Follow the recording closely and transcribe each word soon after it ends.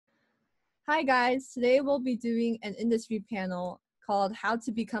Hi guys, today we'll be doing an industry panel called How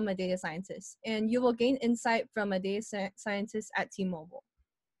to Become a Data Scientist, and you will gain insight from a data scientist at T-Mobile.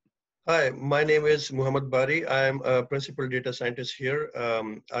 Hi, my name is Muhammad Bari. I'm a principal data scientist here.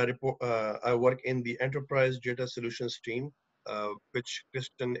 I work in the enterprise data solutions team, which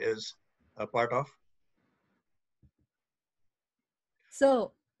Kristen is a part of.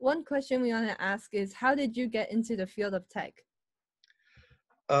 So one question we want to ask is, how did you get into the field of tech?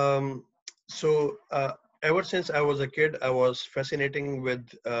 Um, so ever since I was a kid, I was fascinating with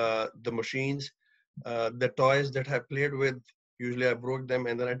the machines, the toys that I played with. Usually I broke them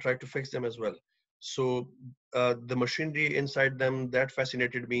and then I tried to fix them as well. So the machinery inside them, that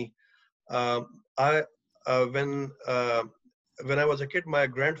fascinated me. I when when I was a kid, my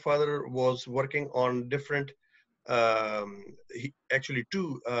grandfather was working on different, actually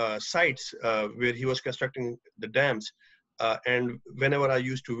two sites where he was constructing the dams. And whenever I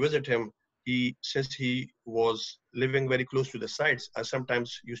used to visit him, since he was living very close to the sites, I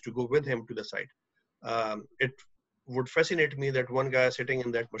sometimes used to go with him to the site. It would fascinate me that one guy sitting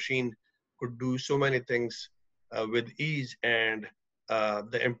in that machine could do so many things with ease, and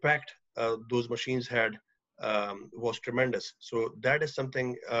the impact those machines had was tremendous. So that is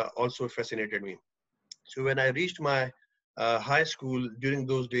something also fascinated me. So when I reached my high school, during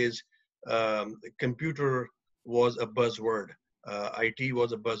those days, computer was a buzzword. IT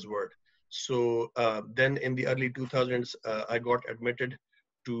was a buzzword. So then in the early 2000s, I got admitted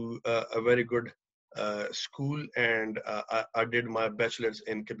to a very good school, and I did my bachelor's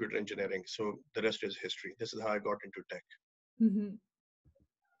in computer engineering. So the rest is history. This is how I got into tech. Mm-hmm.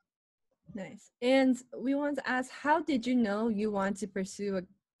 Nice. And we want to ask, how did you know you want to pursue a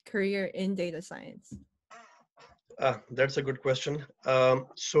career in data science? That's a good question.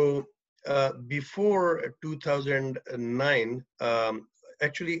 Before 2009,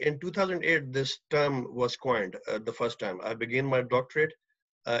 actually in 2008, this term was coined the first time. I began my doctorate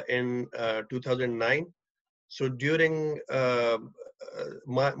in 2009. So during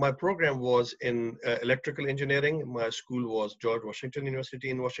my program was in electrical engineering. My school was George Washington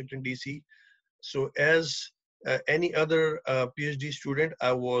University in Washington, D.C. So as any other PhD student,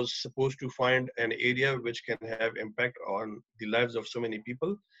 I was supposed to find an area which can have impact on the lives of so many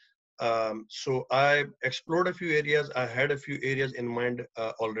people. So I explored a few areas. I had a few areas in mind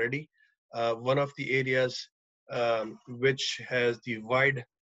already. One of the areas which has the wide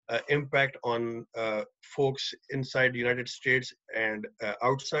impact on folks inside the United States and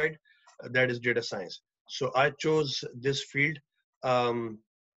outside, that is data science. So I chose this field. Um,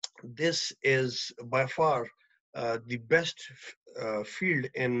 this is by far the best field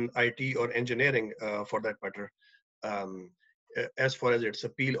in IT or engineering, for that matter, um, as far as its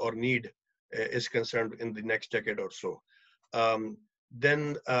appeal or need is concerned in the next decade or so.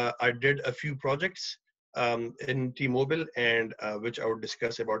 Then I did a few projects in T-Mobile, and which I would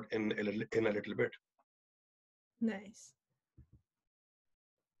discuss about in a little bit. Nice.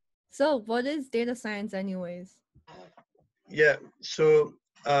 So what is data science anyways? Yeah, so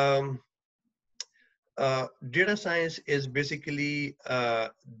um, data science is basically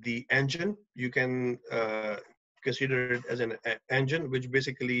the engine. You can consider it as an engine, which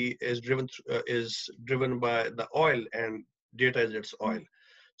basically is driven by the oil, and data is its oil.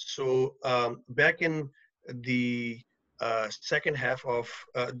 So back in the second half of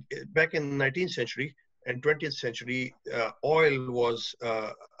back in 19th century and 20th century, oil was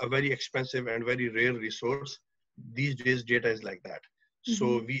a very expensive and very rare resource. These days, data is like that. Mm-hmm.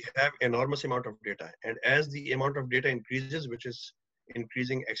 So we have enormous amount of data, and as the amount of data increases, which is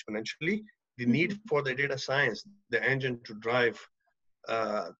increasing exponentially, the need Mm-hmm. for the data science, the engine to drive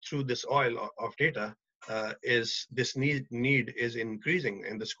through this oil of data, is this need is increasing,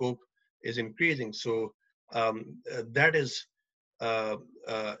 and the scope is increasing. So that is uh,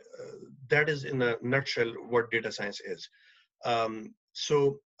 uh, that is in a nutshell what data science is.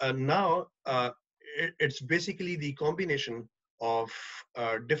 Now it's basically the combination of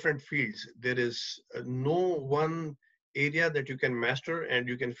different fields. There is no one area that you can master and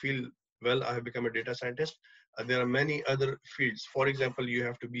you can feel, well, I have become a data scientist. There are many other fields. For example, you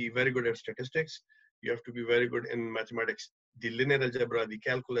have to be very good at statistics. You have to be very good in mathematics, the linear algebra, the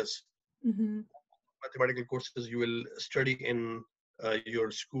calculus, Mm-hmm. mathematical courses you will study in your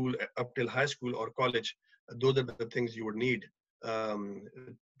school up till high school or college. Those are the things you would need um,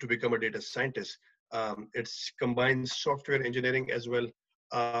 to become a data scientist. It's combines software engineering as well.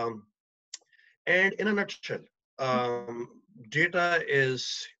 Um, and in a nutshell, data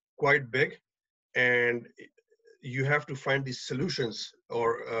is quite big, and you have to find these solutions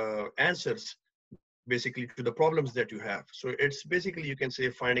or answers basically to the problems that you have. So it's basically, you can say,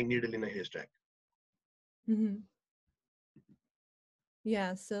 finding needle in a haystack. Hmm.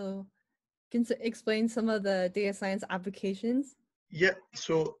 Yeah. So can you explain some of the data science applications? Yeah.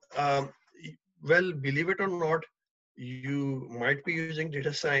 So, well, believe it or not, you might be using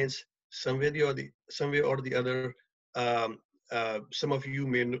data science some way or the other. Um, some of you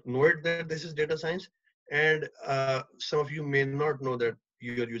may know it that this is data science, and some of you may not know that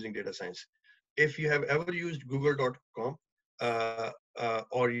you are using data science. If you have ever used Google.com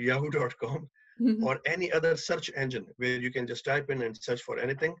or Yahoo.com or any other search engine where you can just type in and search for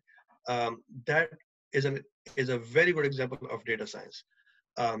anything, that is an is a very good example of data science.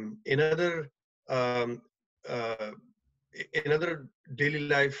 Another um, uh, another daily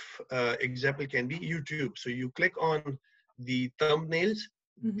life example can be YouTube. So you click on the thumbnails,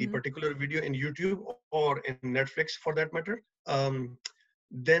 the Hmm. particular video in YouTube or in Netflix for that matter.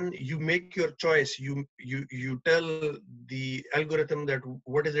 Then you make your choice. You tell the algorithm that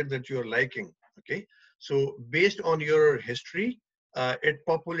what is it that you're liking. Okay, so based on your history, it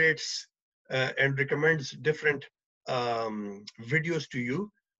populates and recommends different videos to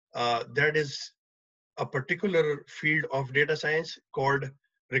you. That is a particular field of data science called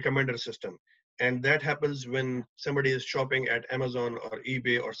recommender system. And that happens when somebody is shopping at Amazon or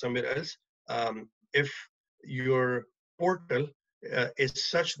eBay or somewhere else. If your portal is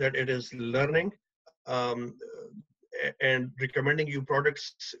such that it is learning and recommending you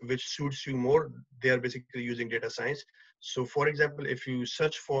products which suits you more, they are basically using data science. So for example, if you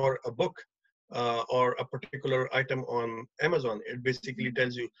search for a book or a particular item on Amazon, it basically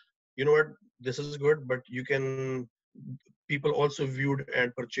tells you, you know what, this is good, but you can, people also viewed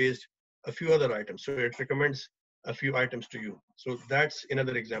and purchased a few other items. So it recommends a few items to you. So that's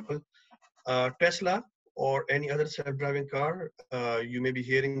another example. Tesla or any other self-driving car you may be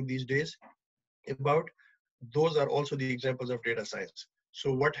hearing these days about, those are also the examples of data science.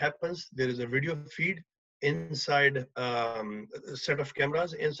 So what happens, there is a video feed inside a set of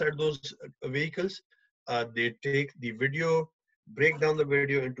cameras inside those vehicles. They take the video, break down the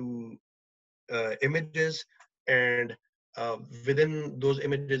video into images, and within those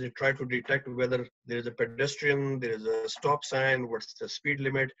images, they try to detect whether there is a pedestrian, there is a stop sign, what's the speed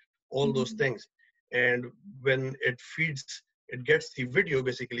limit, all those Hmm. things. And when it feeds, it gets the video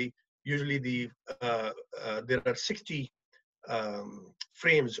basically. Usually, there are 60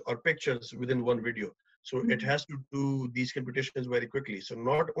 frames or pictures within one video. So it Hmm. has to do these computations very quickly. So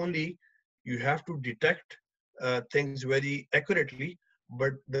not only you have to detect things very accurately,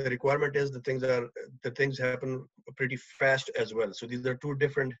 but the requirement is the things happen pretty fast as well. So these are two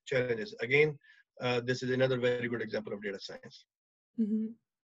different challenges. Again, this is another very good example of data science. Hmm.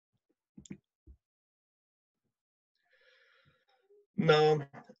 Now,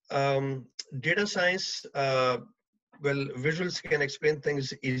 data science, well, visuals can explain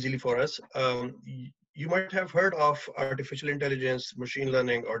things easily for us. You might have heard of artificial intelligence, machine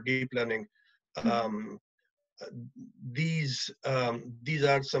learning, or deep learning. Hmm. Um, these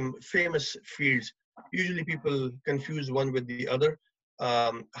are some famous fields. Usually people confuse one with the other.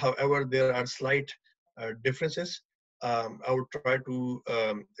 However, there are slight differences. I would try to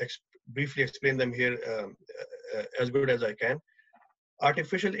briefly explain them here as good as I can.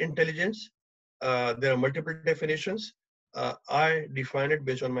 Artificial intelligence, there are multiple definitions. I define it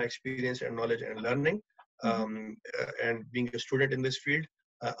based on my experience and knowledge and learning, Hmm. and being a student in this field.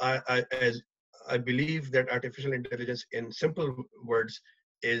 As I believe that artificial intelligence, in simple words,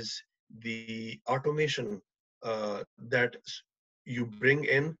 is the automation that you bring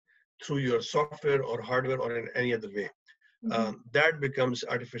in through your software or hardware or in any other way. Hmm. That becomes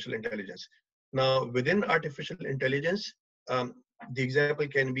artificial intelligence. Now, within artificial intelligence, um, the example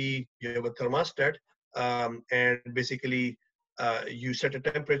can be you have a thermostat, and basically you set a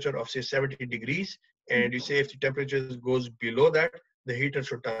temperature of say 70 degrees, and you say if the temperature goes below that, the heater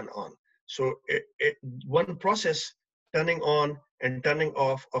should turn on. So one process, turning on and turning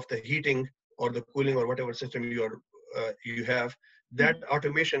off of the heating or the cooling or whatever system you have, that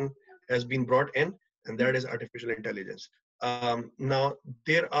automation has been brought in, and that is artificial intelligence. Now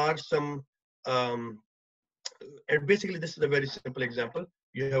there are some and basically this is a very simple example.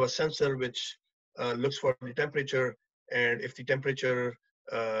 You have a sensor which looks for the temperature, and if the temperature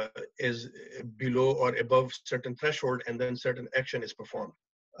is below or above certain threshold, and then certain action is performed.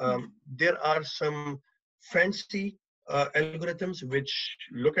 There are some fancy algorithms which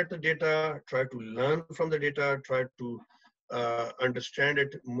look at the data, try to learn from the data, try to understand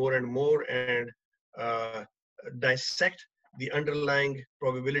it more and more, and uh, dissect the underlying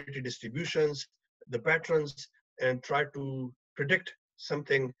probability distributions, the patterns, and try to predict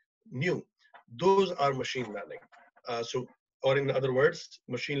something new. those are machine learning. Or in other words,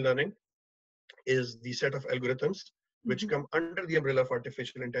 machine learning is the set of algorithms which Mhm. come under the umbrella of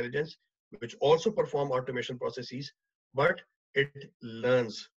artificial intelligence, which also perform automation processes, but it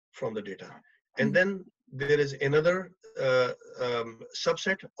learns from the data. And Mhm. then there is another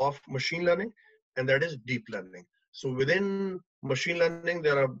subset of machine learning, and that is deep learning. So within machine learning,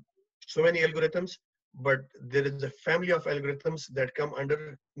 there are so many algorithms, but there is a family of algorithms that come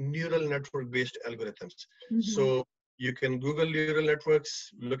under neural network based algorithms. Mhm. So you can Google neural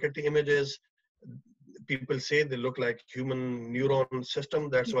networks, look at the images. People say they look like human neuron system.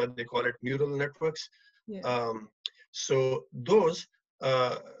 That's why they call it neural networks. Yeah. Um, so those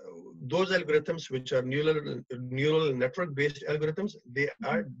algorithms, which are neural network based algorithms, they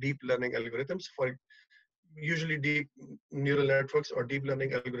are Mhm. deep learning algorithms. For usually deep neural networks or deep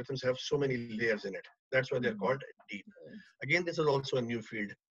learning algorithms have so many layers in it. That's why they're called Mhm. deep. Again, this is also a new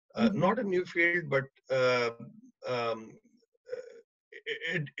field. Mhm. Not a new field, but um,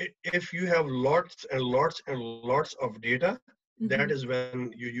 if you have lots and lots and lots of data, that Mhm. is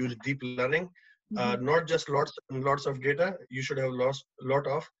when you use deep learning. Mhm. Not just lots and lots of data, you should have lot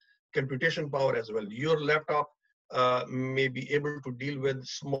of computation power as well. Your laptop may be able to deal with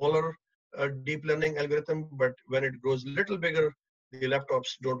smaller deep learning algorithm, but when it grows a little bigger, the laptops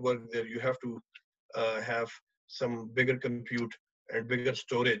don't work there. You have to have some bigger compute and bigger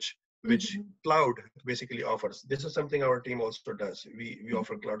storage, which Mhm. cloud basically offers. This is something our team also does. We Mhm.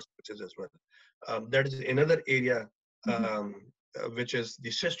 offer cloud services as well. That is another area Mhm. which is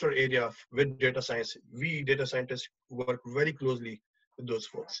the sister area with data science. We data scientists work very closely with those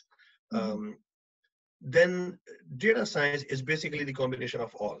folks. Mhm. Um, then data science is basically the combination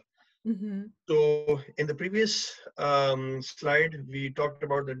of all. Mhm. So in the previous slide, we talked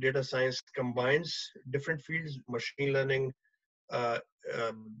about the data science combines different fields: machine learning, uh,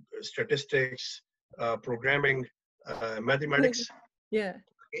 statistics, programming, mathematics. Yeah.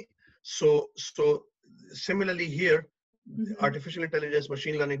 Okay. So similarly here, Mhm. artificial intelligence,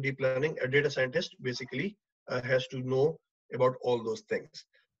 machine learning, deep learning, a data scientist basically has to know about all those things.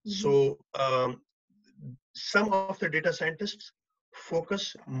 Mhm. So some of the data scientists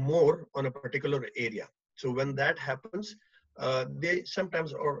focus more on a particular area. So when that happens, they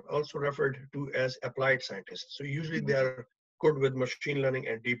sometimes are also referred to as applied scientists. So usually they Mhm. are good with machine learning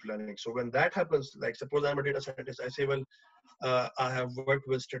and deep learning. So when that happens, like suppose I'm a data scientist, I say, well, I have worked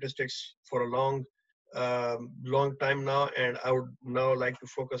with statistics for a long time now, and I would now like to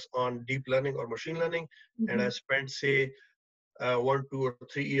focus on deep learning or machine learning. And I Mhm. spent, say, 1, 2, or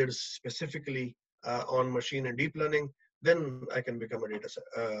 3 years specifically on machine and deep learning. Then I can become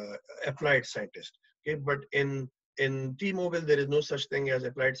a applied scientist. Okay, but in T-Mobile there is no such thing as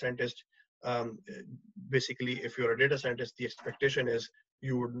applied scientist. Um, Basically, if you're a data scientist, the expectation is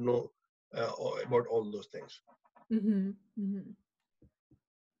you would know about all those things. Mhm. Mhm.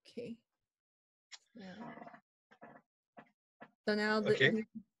 Okay. Yeah. So now Okay,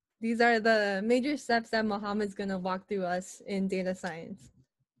 these are the major steps that Mohammed's gonna walk through us in data science.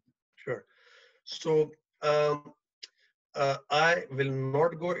 sure. So I will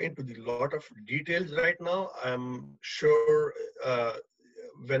not go into the lot of details right now. I'm sure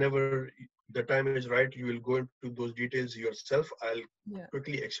whenever the time is right, you will go into those details yourself. I'll Yeah.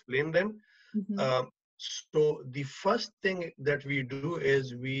 quickly explain them. Mhm. Um, so the first thing that we do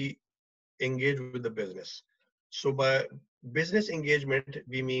is we engage with the business. So by business engagement,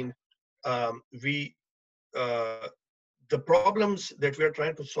 we mean we the problems that we are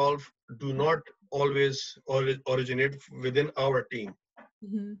trying to solve do not always originate within our team.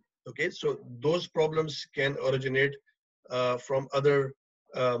 Mhm. Okay, so those problems can originate from other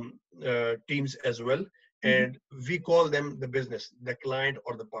teams as well, Mhm. and we call them the business, the client,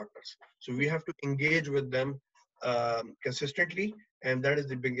 or the partners. So we have to engage with them consistently, and that is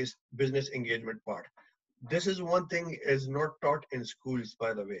the biggest business engagement part. This is one thing is not taught in schools,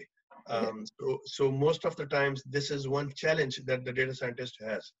 by the way. Yeah. So most of the times, this is one challenge that the data scientist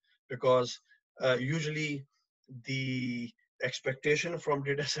has, because usually the expectation from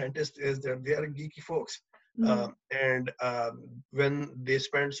data scientists is that they are geeky folks. Mhm. When they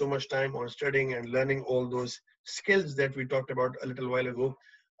spend so much time on studying and learning all those skills that we talked about a little while ago,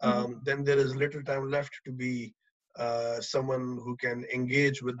 Mhm. then there is little time left to be someone who can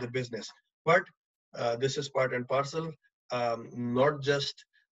engage with the business. But this is part and parcel, not just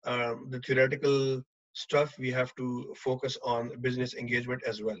the theoretical stuff. We have to focus on business engagement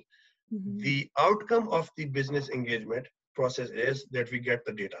as well. Mhm. The outcome of the business engagement process is that we get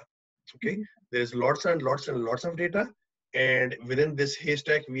the data. Okay, Mhm. there's lots and lots and lots of data, and within this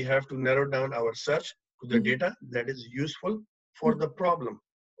haystack we have to narrow down our search to the Mhm. data that is useful for Mhm. the problem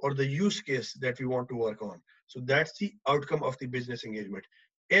or the use case that we want to work on. So that's the outcome of the business engagement.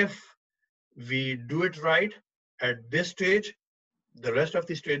 If we do it right at this stage, the rest of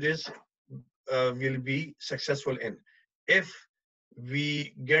the stages will be successful in. If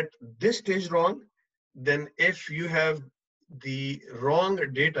we get this stage wrong, then if you have the wrong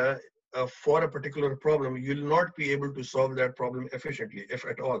data for a particular problem, you'll not be able to solve that problem efficiently, if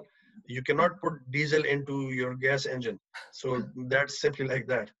at all. You cannot put diesel into your gas engine. So that's simply like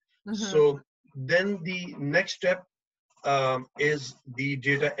that. Uh-huh. So then the next step is the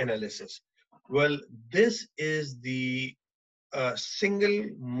data analysis. Well, this is the single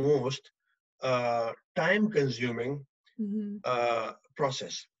most time consuming Mm-hmm.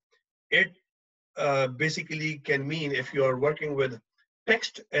 process. It basically can mean if you are working with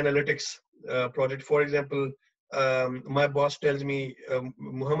text analytics project, for example, my boss tells me,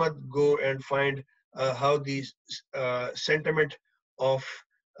 Muhammad, go and find how the sentiment of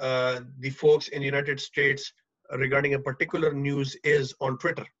the folks in the United States regarding a particular news is on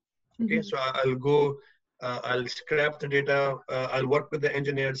Twitter. Okay, Mm-hmm. so I'll go, I'll scrap the data, I'll work with the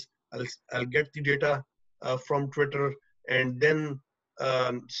engineers, I'll get the data from Twitter, and then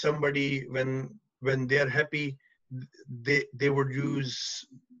somebody, when they're happy, they would use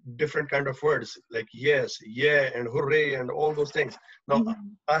different kind of words like yes, yeah, and hooray, and all those things. Now Mm-hmm.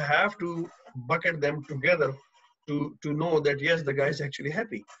 I have to bucket them together to know that yes, the guy is actually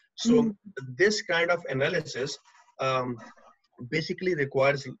happy. So Mm-hmm. this kind of analysis um, basically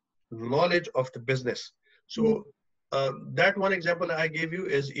requires knowledge of the business. So that one example I gave you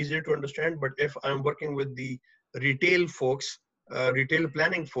is easier to understand, but if I'm working with the retail folks, retail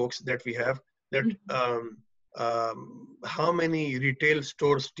planning folks that we have, that Mm-hmm. how many retail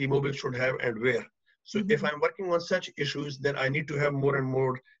stores T-Mobile should have and where. So if Mm-hmm. I'm working on such issues, then I need to have more and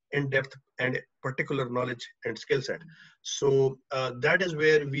more in-depth and particular knowledge and skill set. So that is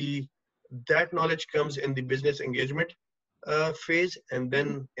where that knowledge comes in the business engagement phase, and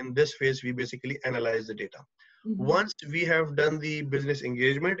then in this phase we basically analyze the data. Mm-hmm. Once we have done the business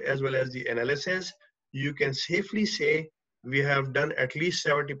engagement as well as the analysis, you can safely say we have done at least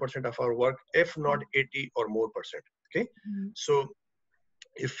 70% of our work, if not 80 or more percent. Okay, so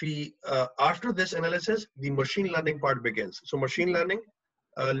if we after this analysis, the machine learning part begins. So machine learning,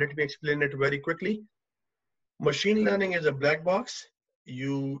 let me explain it very quickly. Machine learning is a black box.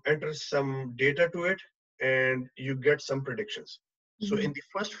 You enter some data to it and you get some predictions. So Mm-hmm. in the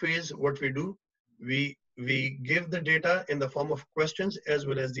first phase, what we do, we give the data in the form of questions as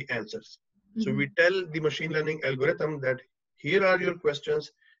well as the answers. So Mm-hmm. we tell the machine learning algorithm that here are your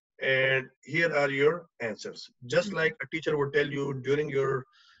questions and here are your answers. Just like a teacher would tell you during your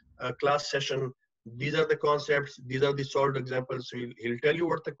class session, these are the concepts, these are the solved examples. So he'll tell you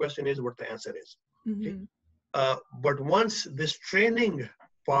what the question is, what the answer is. Okay. Mm-hmm. But once this training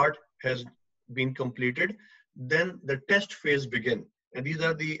part has been completed, then the test phase begin. And these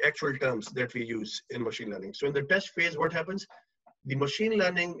are the actual terms that we use in machine learning. So in the test phase, what happens? The machine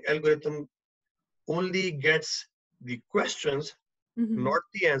learning algorithm only gets the questions, Mm-hmm. not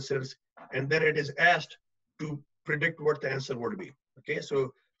the answers, and then it is asked to predict what the answer would be. Okay,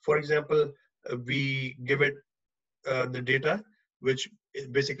 so for example, we give it the data, which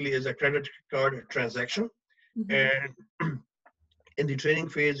basically is a credit card transaction. Mm-hmm. And in the training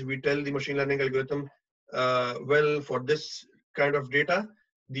phase, we tell the machine learning algorithm, well, for this kind of data,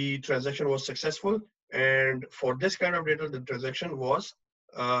 the transaction was successful. And for this kind of data, the transaction was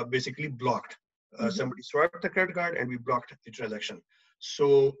basically blocked. Mm-hmm. Somebody swiped the credit card and we blocked the transaction.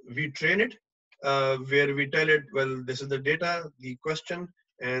 So we train it where we tell it, well, this is the data, the question,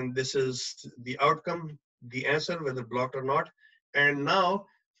 and this is the outcome, the answer, whether blocked or not. And now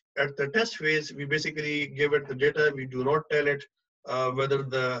at the test phase, we basically give it the data. We do not tell it whether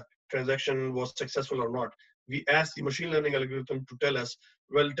the transaction was successful or not. We ask the machine learning algorithm to tell us,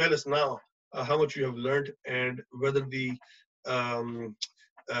 well, tell us now how much you have learned and whether um,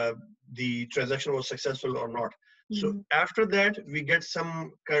 uh, the transaction was successful or not. So Mm-hmm. after that, we get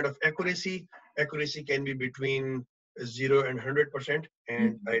some kind of accuracy. Accuracy can be between 0 and 100%.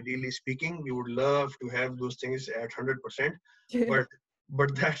 And Mm-hmm. ideally speaking, we would love to have those things at 100%,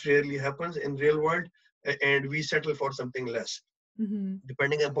 but that rarely happens in real world, and we settle for something less Mm-hmm.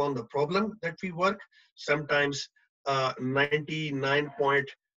 depending upon the problem that we work. Sometimes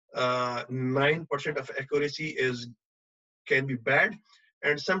 99.9% of accuracy can be bad,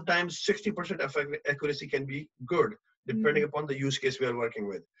 and sometimes 60% of accuracy can be good, depending Mm-hmm. upon the use case we are working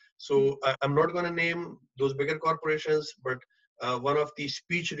with. So I'm not going to name those bigger corporations, but one of the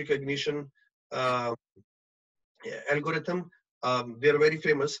speech recognition uh, algorithm, they're very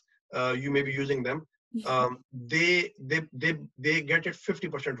famous. You may be using them. they get it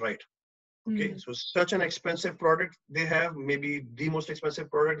 50% right. Okay, Mhm. so such an expensive product they have, maybe the most expensive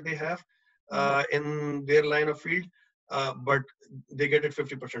product they have Mhm. in their line of field, but they get it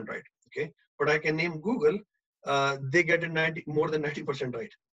 50% right. Okay, but I can name Google, they get it 90, more than 90%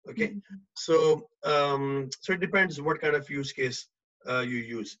 right. Okay, Mhm. so it depends what kind of use case you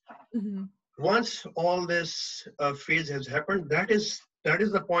use. Mhm. Once all this phase has happened, that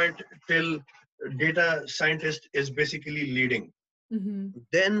is the point till data scientist is basically leading. Mhm.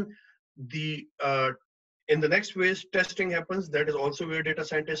 Then the in the next phase, testing happens. That is also where data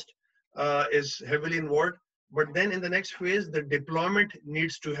scientist is heavily involved. But then in the next phase, the deployment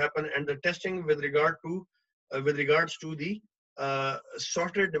needs to happen, and the testing with regards to the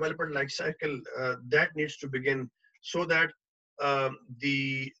software developer life cycle that needs to begin, so that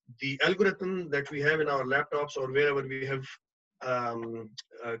the algorithm that we have in our laptops or wherever we have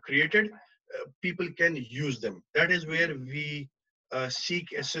created, people can use them. That is where we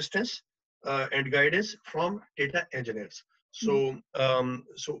seek assistance and guidance from data engineers. Mhm.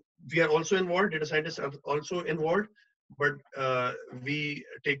 So we are also involved. Data scientists are also involved, but we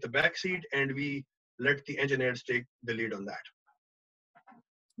take the back seat and we let the engineers take the lead on that.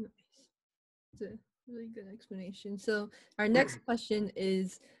 Nice. It's a really good explanation. So our next question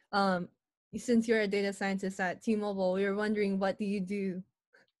is, um, since you're a data scientist at T-Mobile, we were wondering what do you do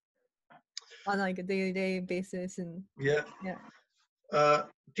on like a day-to-day basis, and Yeah. yeah. Uh,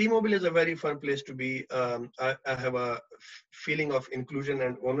 T-Mobile is a very fun place to be. I have a feeling of inclusion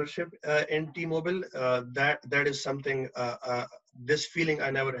and ownership in T-Mobile. That is something. This feeling I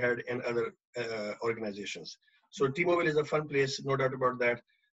never had in other organizations. So T-Mobile is a fun place, no doubt about that.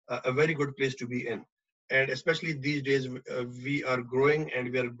 A very good place to be in, and especially these days we are growing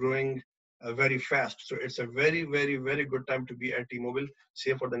and we are growing very fast. So it's a very, very, very good time to be at T-Mobile,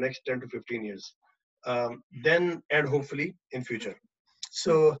 say for the next 10 to 15 years. Then and hopefully in future.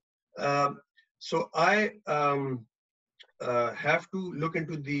 So, um, so I have to look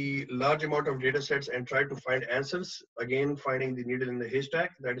into the large amount of data sets and try to find answers. Again, finding the needle in the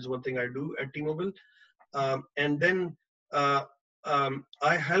haystack. That is one thing I do at T-Mobile. And then uh,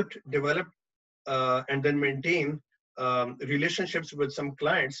 I helped develop and then maintain relationships with some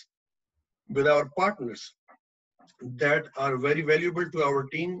clients, with our partners, that are very valuable to our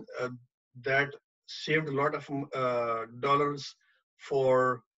team, that saved a lot of dollars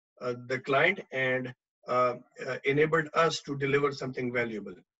for the client and enabled us to deliver something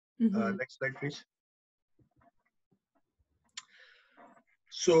valuable. Mm-hmm. Next slide, please.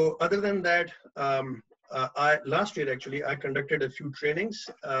 So other than that, I last year actually I conducted a few trainings,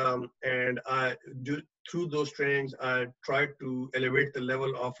 and I do through those trainings I tried to elevate the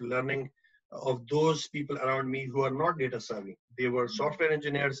level of learning of those people around me who are not data savvy. They were software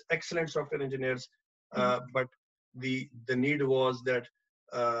engineers, excellent software engineers, but the need was that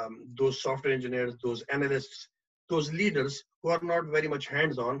those software engineers, those analysts, those leaders who are not very much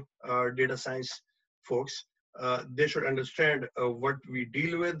hands-on data science folks, they should understand what we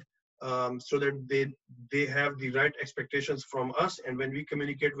deal with, so that they have the right expectations from us. And when we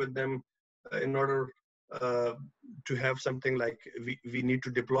communicate with them in order uh, to have something like we need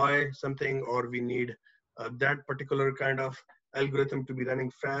to deploy something, or we need that particular kind of algorithm to be running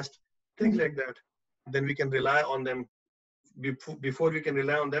fast, things Mm-hmm. like that, then we can rely on them. Before we can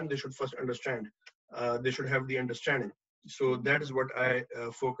rely on them, they should first understand. They should have the understanding. So that is what I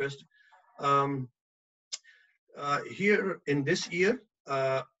focused. Um, Here in this year,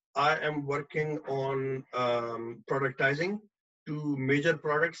 I am working on productizing two major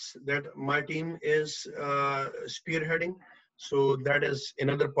products that my team is spearheading. So that is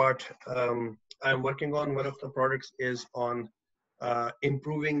another part I'm working on. One of the products is on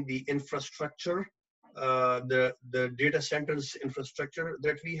improving the infrastructure, the data centers infrastructure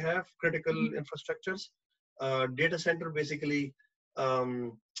that we have, critical infrastructures. Data center basically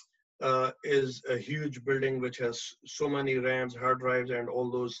um, is a huge building which has so many RAMs, hard drives, and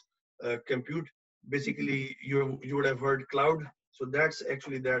all those compute. Basically, you would have heard cloud. So that's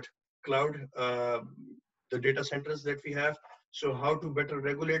actually that cloud, the data centers that we have. So how to better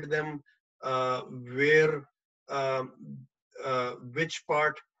regulate them, where, um, which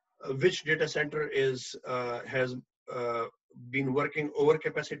part, which data center is has uh, been working over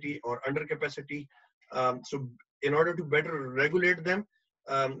capacity or under capacity. So in order to better regulate them,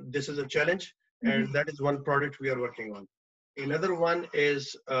 this is a challenge, Mm-hmm. and that is one product we are working on. Another one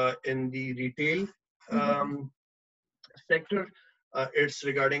is in the retail Mm-hmm. um, sector. It's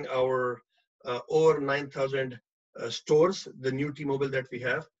regarding our over 9,000 stores, the new T-Mobile that we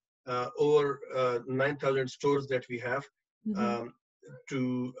have, over 9,000 stores that we have, Mm-hmm. um,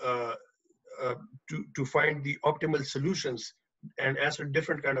 to uh, to find the optimal solutions and answer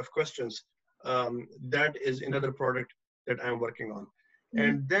different kind of questions. That is another product that I'm working on. Mm-hmm.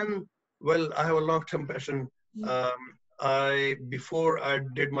 And then, well, I have a long-term passion. Before I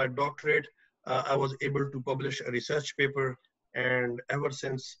did my doctorate, I was able to publish a research paper, and ever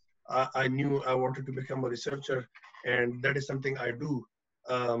since I knew I wanted to become a researcher, and that is something I do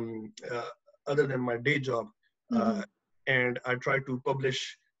um, uh, other than my day job. Mm-hmm. And I try to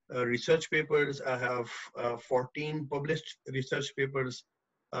publish research papers. I have 14 published research papers,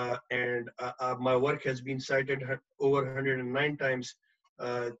 and my work has been cited over 109 times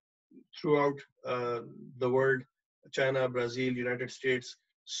uh, throughout the world, China, Brazil, United States.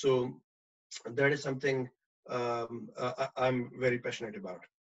 So that is something I'm very passionate about.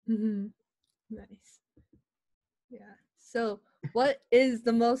 Mm-hmm. Nice. Yeah. So, what is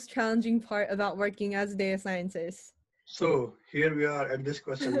the most challenging part about working as a data scientist? So here we are at this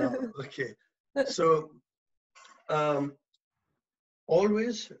question now. Okay. So um,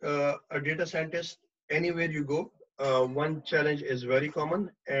 always a data scientist, anywhere you go, one challenge is very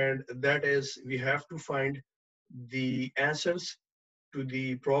common, and that is we have to find the answers to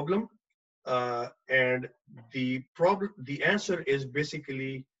the problem. And the answer is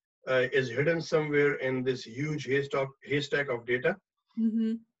basically is hidden somewhere in this huge haystack of data,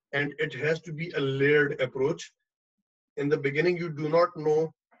 Mm-hmm. and it has to be a layered approach. In the beginning, you do not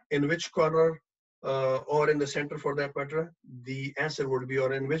know in which corner or in the center for that matter, the answer would be,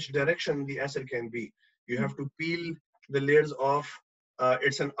 or in which direction the answer can be. You have to peel the layers off.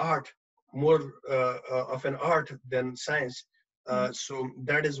 It's an art, more of an art than science. So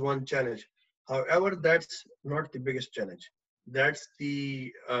that is one challenge. However, that's not the biggest challenge. That's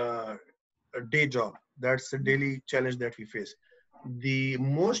the day job. That's the daily challenge that we face. The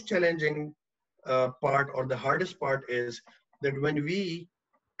most challenging part or the hardest part is that when we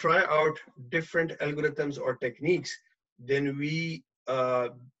try out different algorithms or techniques, then we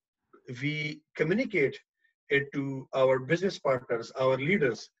communicate it to our business partners, our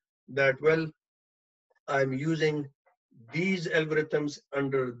leaders, that well, I'm using these algorithms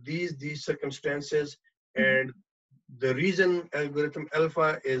under these circumstances, Mm-hmm. and the reason algorithm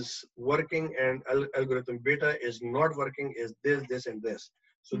alpha is working and algorithm beta is not working is this and this.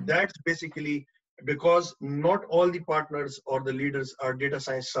 So that's basically because not all the partners or the leaders are data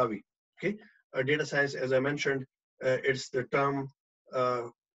science savvy. Okay, data science, as I mentioned, it's the term uh,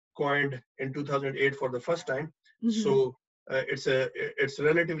 coined in 2008 for the first time. Mm-hmm. So it's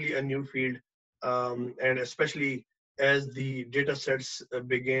relatively a new field, and especially as the data sets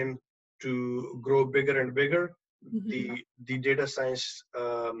begin to grow bigger and bigger, Mm-hmm. the data science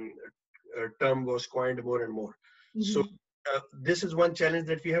term was coined more and more. So Mm-hmm. this is one challenge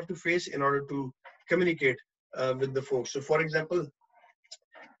that we have to face in order to communicate with the folks. So, for example,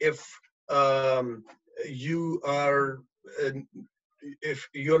 if um, you are uh, if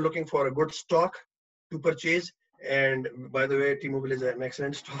you're looking for a good stock to purchase, and by the way, T-Mobile is an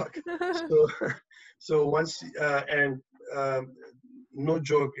excellent stock. So, so once and no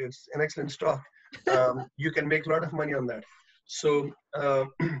joke, it's an excellent stock. You can make a lot of money on that. So,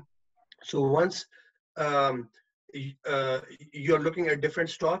 so once um, you're looking at different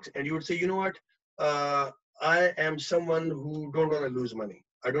stocks, and you would say, you know what, I am someone who don't want to lose money.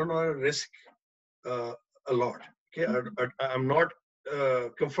 I don't want to risk uh, a lot. Okay, I'm not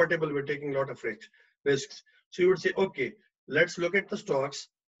comfortable with taking a lot of risks. So you would say, okay, let's look at the stocks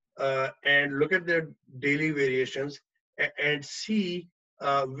and look at their daily variations and see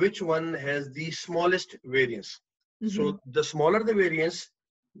which one has the smallest variance. Mm-hmm. So the smaller the variance,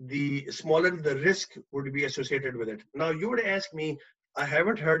 the smaller the risk would be associated with it. Now you would ask me, I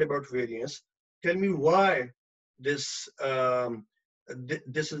haven't heard about variance. Tell me why this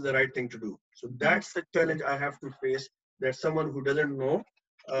this is the right thing to do. So that's the challenge I have to face. That someone who doesn't know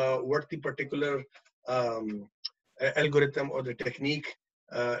what the particular um, algorithm or the technique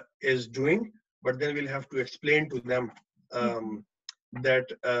is doing, but then we'll have to explain to them um, that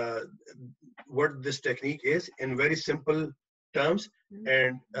what this technique is in very simple terms,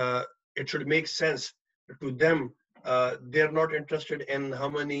 and it should make sense to them. They're not interested in how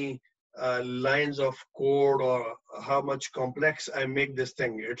many lines of code or how much complex I make this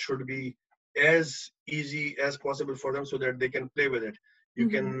thing. It should be as easy as possible for them so that they can play with it. You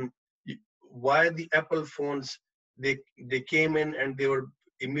Mm-hmm. can, why the Apple phones, they came in and they were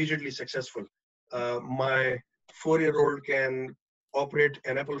immediately successful. My 4-year-old can operate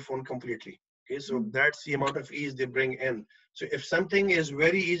an Apple phone completely. Okay, so that's the amount of ease they bring in. So if something is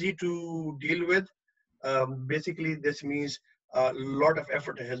very easy to deal with, basically this means a lot of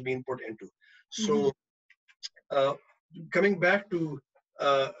effort has been put into. Mm-hmm. So uh, coming back to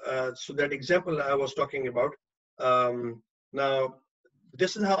So that example I was talking about. Now,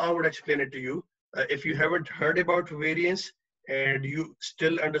 this is how I would explain it to you. If you haven't heard about variance and you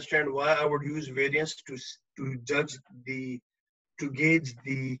still understand why I would use variance to judge the to gauge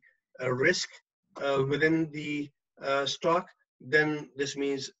the risk within the stock, then this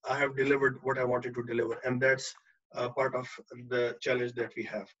means I have delivered what I wanted to deliver, and that's part of the challenge that we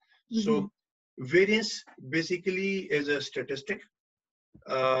have. Mm-hmm. So variance basically is a statistic,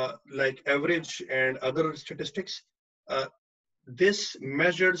 like average and other statistics. Uh, this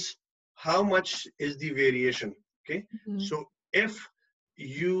measures how much is the variation. Okay, Mm-hmm. so if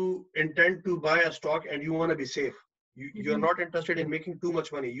you intend to buy a stock and you want to be safe, you're Mm-hmm. not interested in making too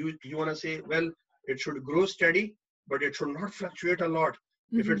much money. You want to say, well, it should grow steady, but it should not fluctuate a lot.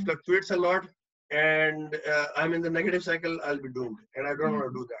 If it Mm-hmm. fluctuates a lot and I'm in the negative cycle, I'll be doomed, and I don't want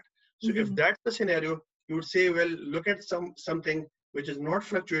to do that. So if Mm-hmm. that's the scenario, you would say, well, look at something which is not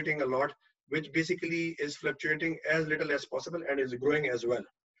fluctuating a lot, which basically is fluctuating as little as possible and is growing as well.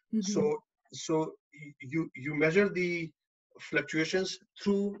 Mm-hmm. So you measure the fluctuations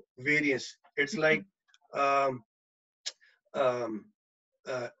through variance. It's like um, um,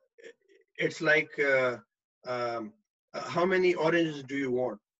 uh, it's like how many oranges do you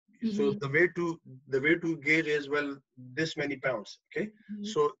want? So Mm-hmm. the way to gauge is, well, this many pounds. Okay.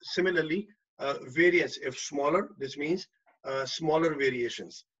 So similarly, variance, if smaller, this means smaller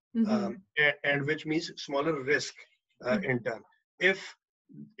variations, Mm-hmm. and which means smaller risk Mm-hmm. in turn. If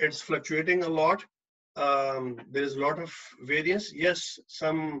it's fluctuating a lot, there is a lot of variance. Yes,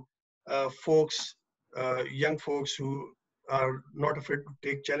 some young folks who are not afraid to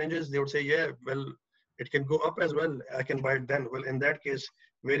take challenges, they would say, yeah, well, it can go up as well. I can buy it then. Well, in that case,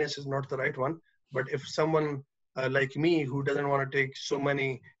 variance is not the right one. But if someone like me who doesn't want to take so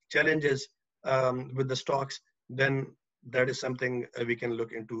many challenges with the stocks, then that is something we can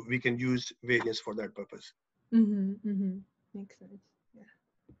look into. We can use variance for that purpose. Mm-hmm. Mm-hmm. Makes sense. Yeah.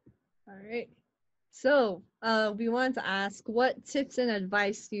 All right. So, we wanted to ask, what tips and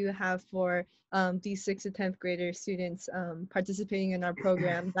advice do you have for these 6th to 10th grader students participating in our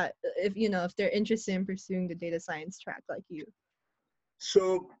program, that if they're interested in pursuing the data science track like you?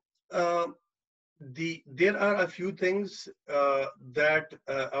 So uh, there are a few things that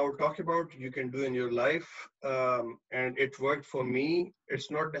I will talk about you can do in your life, and it worked for me.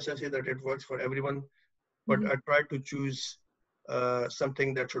 It's not necessary that it works for everyone, but Mm-hmm. I try to choose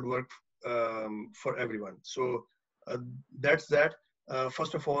something that should work for everyone. So uh, that's that.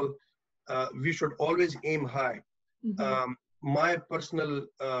 First of all, we should always aim high. Mm-hmm. Um, my personal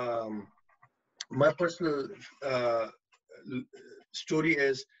um, my personal uh, story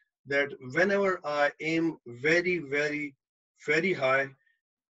is that whenever I aim very, very, very high,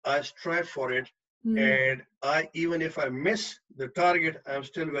 I strive for it, Mm-hmm. and even if I miss the target, I'm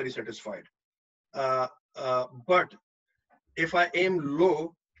still very satisfied. Uh, but if I aim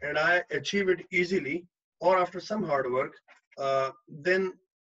low and I achieve it easily or after some hard work, then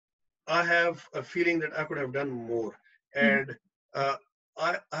I have a feeling that I could have done more, and uh,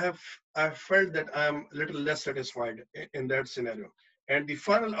 I felt that I'm a little less satisfied in that scenario, and the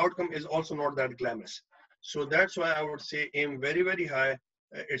final outcome is also not that glamorous. So that's why I would say aim very, very high.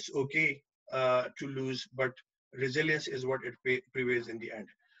 It's okay to lose, but resilience is what it prevails in the end.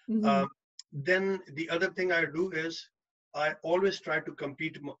 Mm-hmm. Um, then the other thing I do is I always try to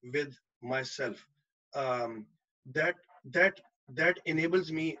compete with myself. Um, that that that enables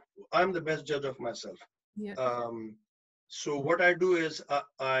me. I'm the best judge of myself. Yes. Um, so what I do is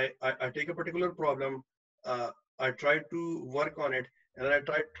I take a particular problem, uh, I try to work on it, and I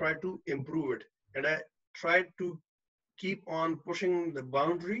try to improve it, and I try to keep on pushing the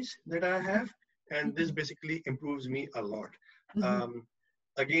boundaries that I have, and this Mm-hmm. basically improves me a lot. Mm-hmm. Um,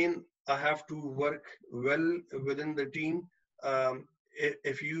 Again, I have to work well within the team.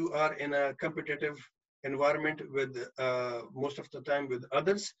 If you are in a competitive environment with most of the time with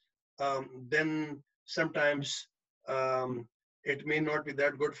others, then sometimes um, it may not be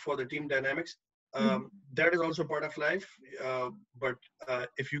that good for the team dynamics. That is also part of life. But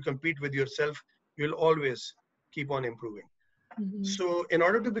if you compete with yourself, you'll always keep on improving. Mm-hmm. So, in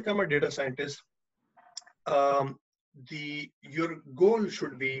order to become a data scientist, um, your goal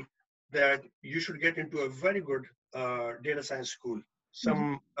should be that you should get into a very good data science school, Mm-hmm.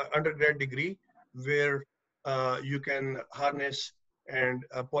 some undergrad degree where you can harness and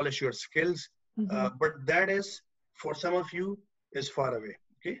polish your skills. Mm-hmm. But that is, for some of you, is far away,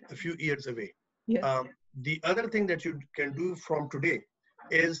 okay, a few years away. Yes. The other thing that you can do from today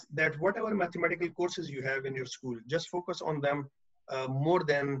is that whatever mathematical courses you have in your school, just focus on them more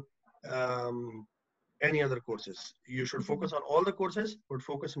than um, any other courses. You should Mhm. focus on all the courses, but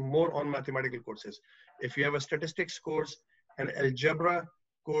focus more on mathematical courses. If you have a statistics course, an algebra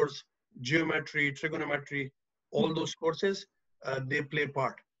course, geometry, trigonometry, all Mhm. those courses, they play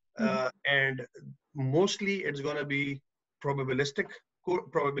part. Mhm. And mostly it's going to be probabilistic,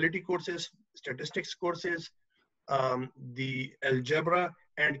 probability courses, statistics courses, the algebra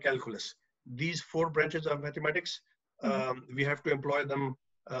and calculus. These four branches of mathematics, Mhm. we have to employ them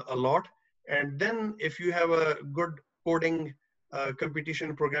a lot. And then if you have a good coding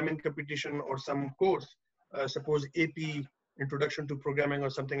competition, programming competition, or some course, suppose AP, Introduction to Programming or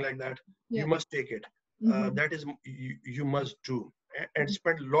something like that, you Yeah. must take it. Mhm. That is, you must do and Mhm.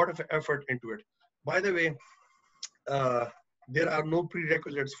 spend a lot of effort into it. By the way, uh, there are no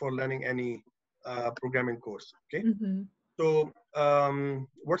prerequisites for learning any programming course. Okay. Mhm. So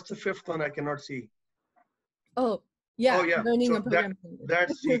what's the fifth one? I cannot see. Oh, Oh yeah, yeah. learning So a programming language.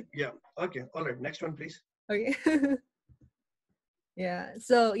 that's the yeah. Okay. All right. Next one, please. Okay. Yeah.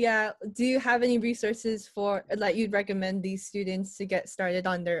 So yeah, do you have any resources for that you'd recommend these students to get started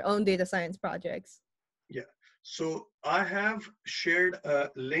on their own data science projects? Yeah. So I have shared a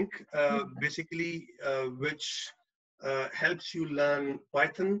link, Yeah. basically, which helps you learn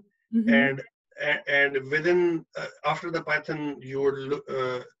Python, Mm-hmm. and and within after the Python, you would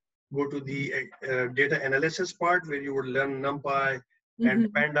go to the data analysis part where you would learn NumPy and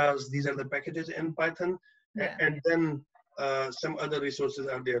Mm-hmm. Pandas. These are the packages in Python, Yeah. and then some other resources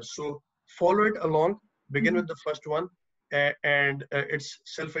are there. So follow it along. Begin Mm-hmm. with the first one, and it's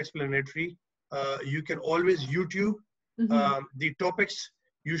self-explanatory. You can always YouTube Mm-hmm. the topics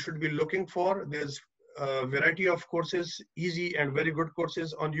you should be looking for. There's a variety of courses, easy and very good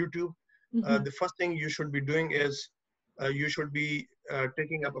courses on YouTube. Mm-hmm. The first thing you should be doing is you should be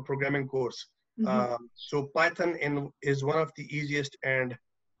taking up a programming course. Mm-hmm. So Python is one of the easiest, and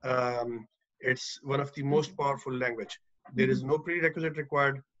it's one of the most powerful language. There Mm-hmm. is no prerequisite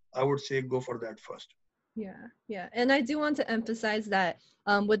required. I would say go for that first. Yeah, yeah. And I do want to emphasize that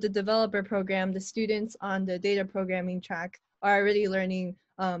with the developer program, the students on the data programming track are already learning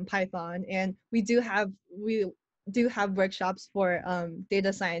Python, and we do have workshops for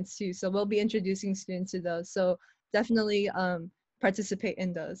data science too. So we'll be introducing students to those. So definitely participate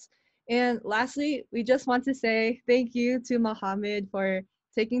in those. And lastly, we just want to say thank you to Mohammed for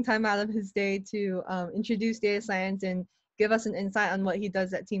taking time out of his day to introduce data science and give us an insight on what he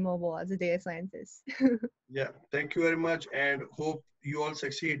does at T-Mobile as a data scientist. Yeah, thank you very much, and hope you all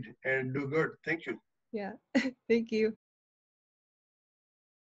succeed and do good. Thank you. Yeah, thank you.